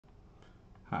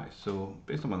Hi, so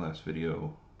based on my last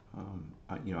video,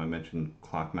 I mentioned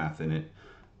clock math in it,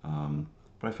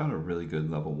 but I found a really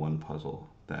good level 1 puzzle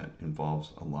that involves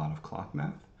a lot of clock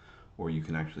math, or you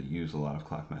can actually use a lot of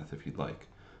clock math if you'd like.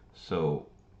 So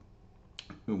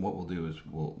what we'll do is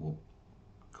we'll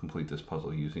complete this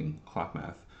puzzle using clock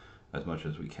math as much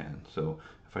as we can. So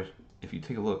if you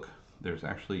take a look, there's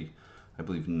actually, I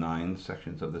believe, 9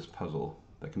 sections of this puzzle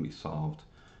that can be solved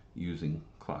using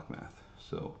clock math.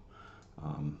 So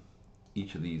um,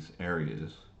 each of these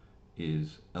areas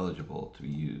is eligible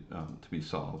to be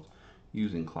solved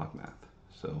using clock math.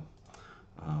 So,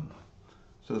 um,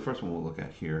 so the first one we'll look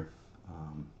at here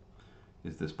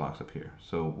is this box up here.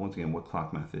 So once again, what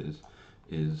clock math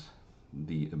is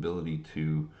the ability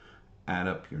to add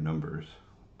up your numbers.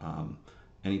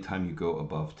 Anytime you go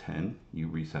above 10, you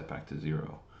reset back to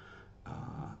 0.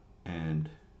 And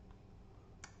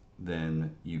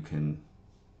then you can,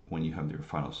 when you have your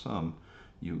final sum,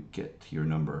 you get to your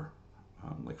number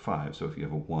like 5. So if you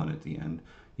have a 1 at the end,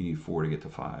 you need 4 to get to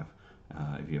 5.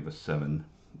 If you have a 7,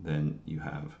 then you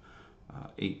have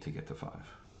 8 to get to 5.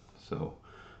 So,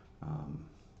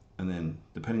 and then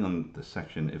depending on the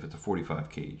section, if it's a 45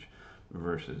 cage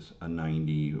versus a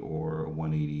 90 or a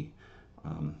 180,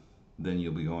 then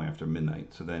you'll be going after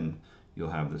midnight. So then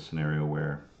you'll have this scenario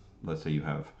where, let's say you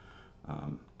have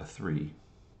a 3,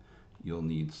 you'll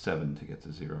need 7 to get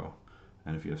to 0.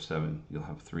 And if you have 7, you'll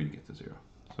have 3 to get to 0.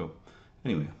 So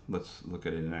anyway, let's look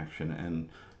at it in action. And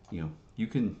you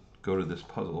can go to this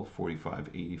puzzle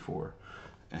 4584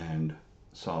 and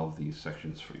solve these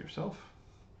sections for yourself.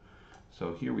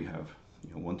 So here we have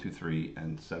 1, 2, 3,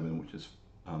 and 7, which is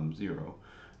 0,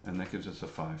 and that gives us a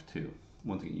 5, 2.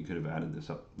 Once again, you could have added this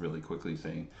up really quickly,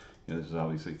 saying this is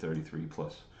obviously 33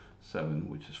 plus 7,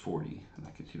 which is 40, and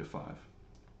that gets you to 5.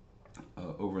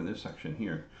 Over in this section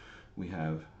here, we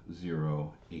have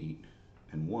 0, 8,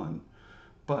 and 1,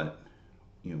 but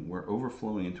we're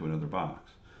overflowing into another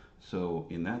box. So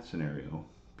in that scenario,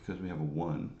 because we have a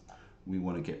 1, we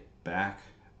want to get back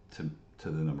to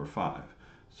the number 5.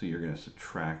 So you're going to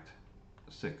subtract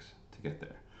 6 to get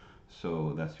there.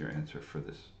 So that's your answer for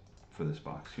this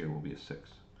box here will be a 6.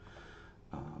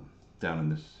 Down in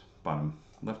this bottom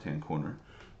left-hand corner,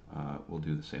 we'll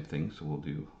do the same thing. So we'll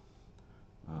do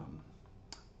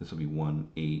this will be 1,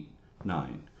 8,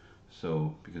 9.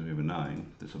 So because we have a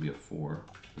 9, this will be a 4.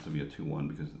 This will be a 2, 1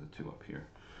 because of the 2 up here.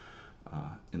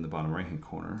 In the bottom right-hand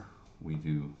corner, we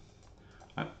do.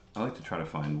 I like to try to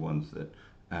find ones that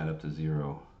add up to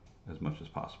 0 as much as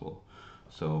possible.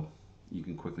 So you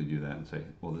can quickly do that and say,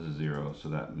 well, this is 0, so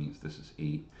that means this is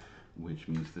 8, which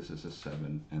means this is a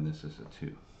 7, and this is a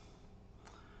 2.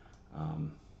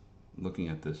 Looking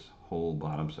at this whole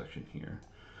bottom section here,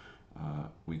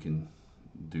 we can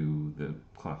do the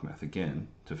clock math again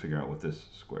to figure out what this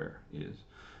square is.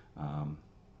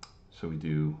 So we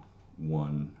do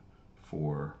 1,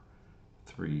 4,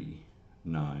 3,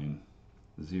 9,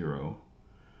 0,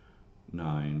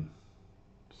 9,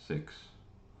 6,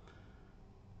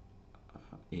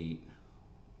 8,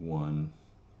 1,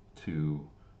 2,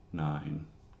 9,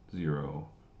 0,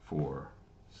 4,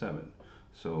 7.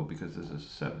 So because this is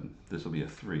 7, this will be a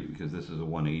 3 because this is a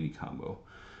 180 combo.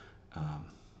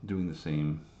 Doing the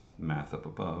same math up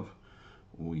above,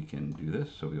 we can do this.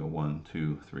 So we go 1,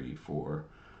 2, 3, 4,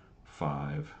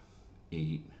 5,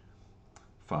 8,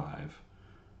 5,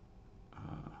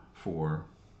 4,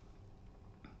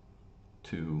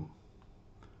 2,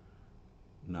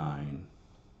 9,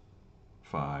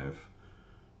 5,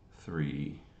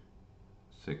 3,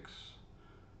 6,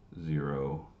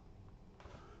 0,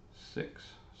 6.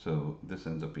 So this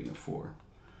ends up being a 4.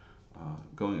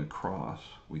 Going across,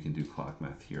 we can do clock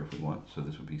math here if we want. So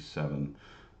this would be 7,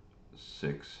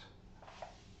 6,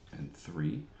 and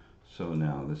 3. So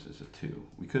now this is a 2.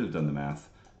 We could have done the math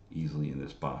easily in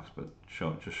this box, but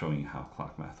just showing you how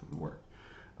clock math would work.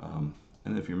 And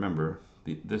if you remember,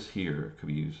 this here could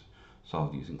be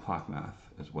solved using clock math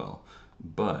as well.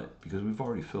 But because we've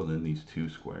already filled in these 2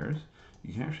 squares,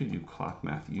 you can actually do clock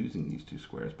math using these 2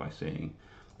 squares by saying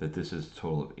that this is a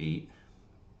total of 8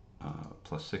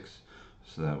 plus 6,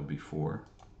 so that would be 4,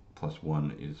 plus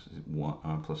 1 is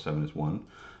 1, plus 7 is 1,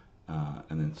 and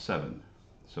then 7.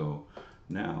 So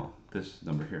now this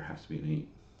number here has to be an 8,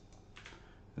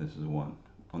 and this is 1.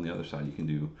 On the other side, you can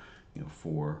do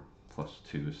 4 plus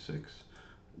 2 is 6.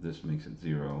 This makes it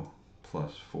 0,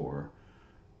 plus 4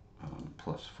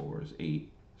 plus 4 is 8.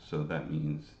 So that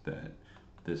means that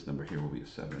this number here will be a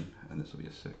 7, and this will be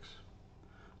a 6.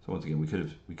 So once again, we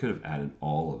could have added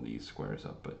all of these squares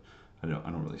up, but I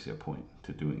don't really see a point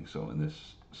to doing so in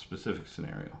this specific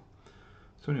scenario.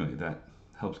 So anyway, that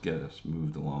helps get us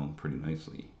moved along pretty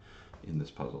nicely in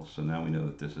this puzzle. So now we know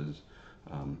that this is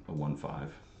a 1,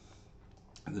 5,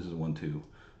 and this is a 1, 2.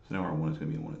 So now our 1 is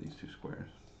going to be in one of these two squares.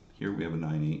 Here we have a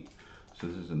 9, 8. So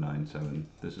this is a 9, 7.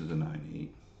 This is a 9,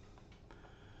 8.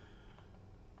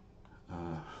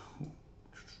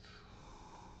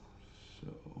 So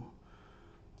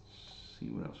let's see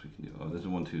what else we can do. Oh, this is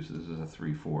 1, 2. So this is a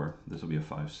 3, 4. This will be a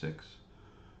 5, 6.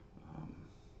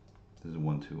 This is a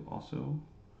 1, 2 also.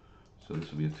 So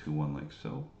this will be a 2, 1 like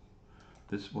so.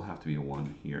 This will have to be a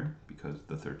 1 here because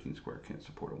the 13 square can't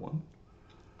support a 1.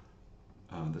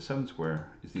 The 7 square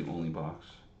is the only box,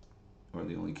 or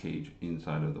the only cage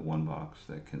inside of the 1 box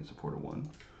that can support a 1.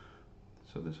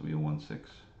 So this will be a 1, 6.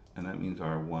 And that means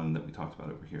our 1 that we talked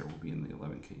about over here will be in the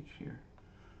 11 cage here.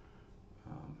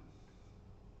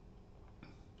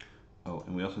 Oh,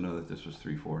 and we also know that this was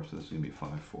 3, 4, so this is going to be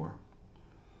 5, 4.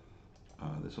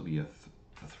 This will be a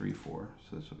 3, 4,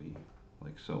 so this will be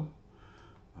like so.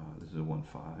 This is a 1,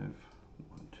 5, 1,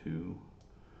 2.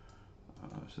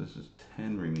 So this is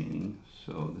 10 remaining,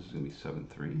 so this is going to be 7,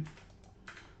 3.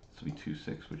 This will be 2,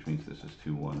 6, which means this is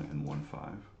 2, 1, and 1,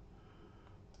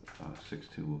 5. 6,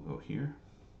 2 will go here.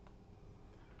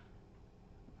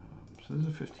 So this is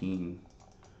a 15,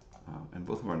 and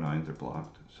both of our 9s are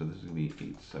blocked, so this is going to be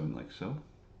 8, 7 like so.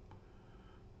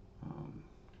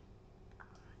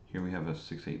 Here we have a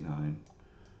 6, 8, 9.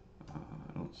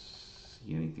 I don't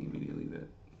see anything immediately that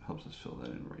helps us fill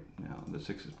that in right now. The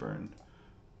 6 is burned.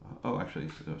 Oh, actually,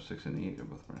 so 6 and 8 are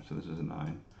both burned. So this is a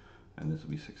 9, and this will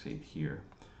be 6, 8 here,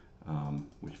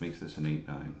 which makes this an 8,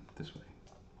 9 this way.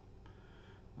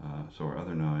 So our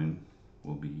other 9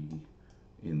 will be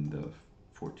in the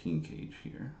 14 cage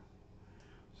here.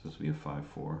 So this will be a 5,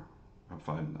 4, or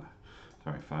 5, 9.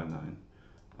 Sorry, 5, 9,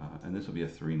 and this will be a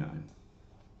 3, 9.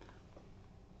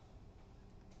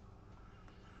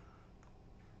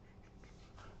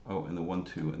 Oh, and the 1,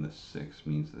 2, and the 6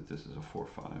 means that this is a 4,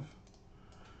 5.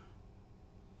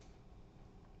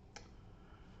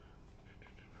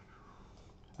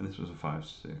 And this was a 5,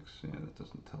 6. Yeah, that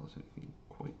doesn't tell us anything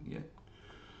quite yet.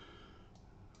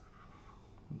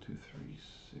 1, 2, 3,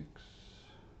 6.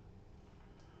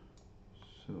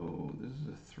 So this is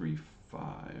a 3, 5.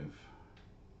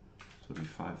 So it'll be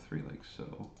 5, 3 like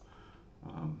so.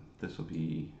 This will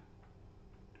be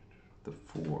the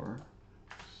 4,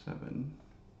 7.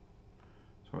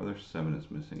 So our other 7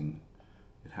 is missing.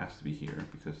 It has to be here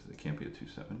because it can't be a 2,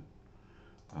 7.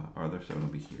 Our other 7 will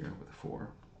be here with a 4.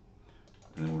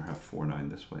 And then we'll have 4, 9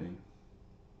 this way.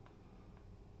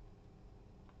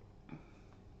 So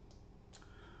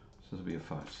this will be a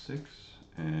 5, 6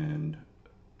 and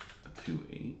a 2,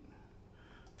 8.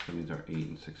 So that means our 8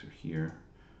 and 6 are here,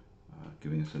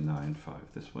 giving us a 9, 5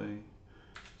 this way.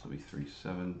 So it'll be 3,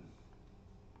 7.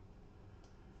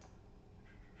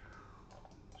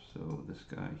 So this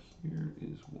guy here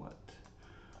is what?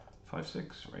 5,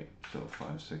 6, right? So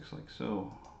 5, 6 like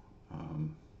so.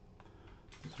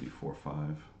 This will be 4, 5.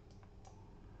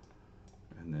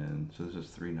 And then, so this is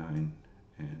 3, 9,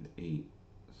 and 8,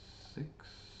 6.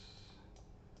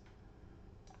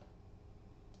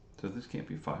 So this can't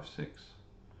be 5, 6.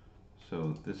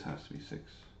 So this has to be 6.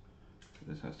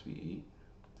 This has to be 8.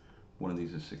 One of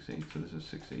these is 6, 8. So this is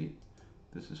 6, 8.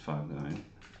 This is 5, 9.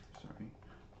 Sorry.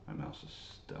 My mouse is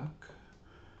stuck.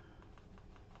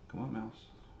 Come on, mouse.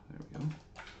 There we go.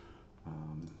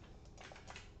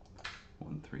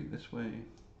 1, 3 this way.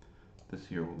 This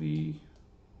here will be,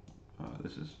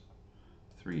 this is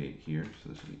 3, 8 here. So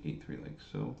this will be 8, 3 like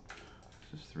so.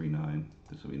 This is 3, 9.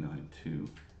 This will be 9, 2.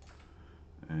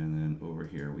 And then over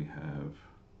here we have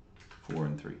 4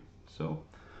 and 3. So,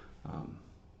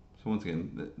 so once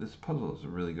again, this puzzle is a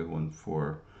really good one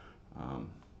for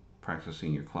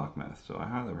practicing your clock math. So I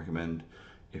highly recommend,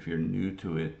 if you're new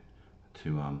to it,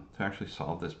 to actually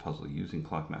solve this puzzle using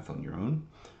clock math on your own,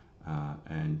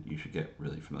 and you should get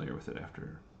really familiar with it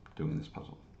after doing this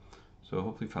puzzle. So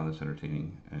hopefully you found this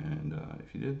entertaining, and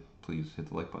if you did, please hit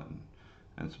the like button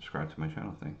and subscribe to my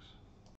channel. Thanks.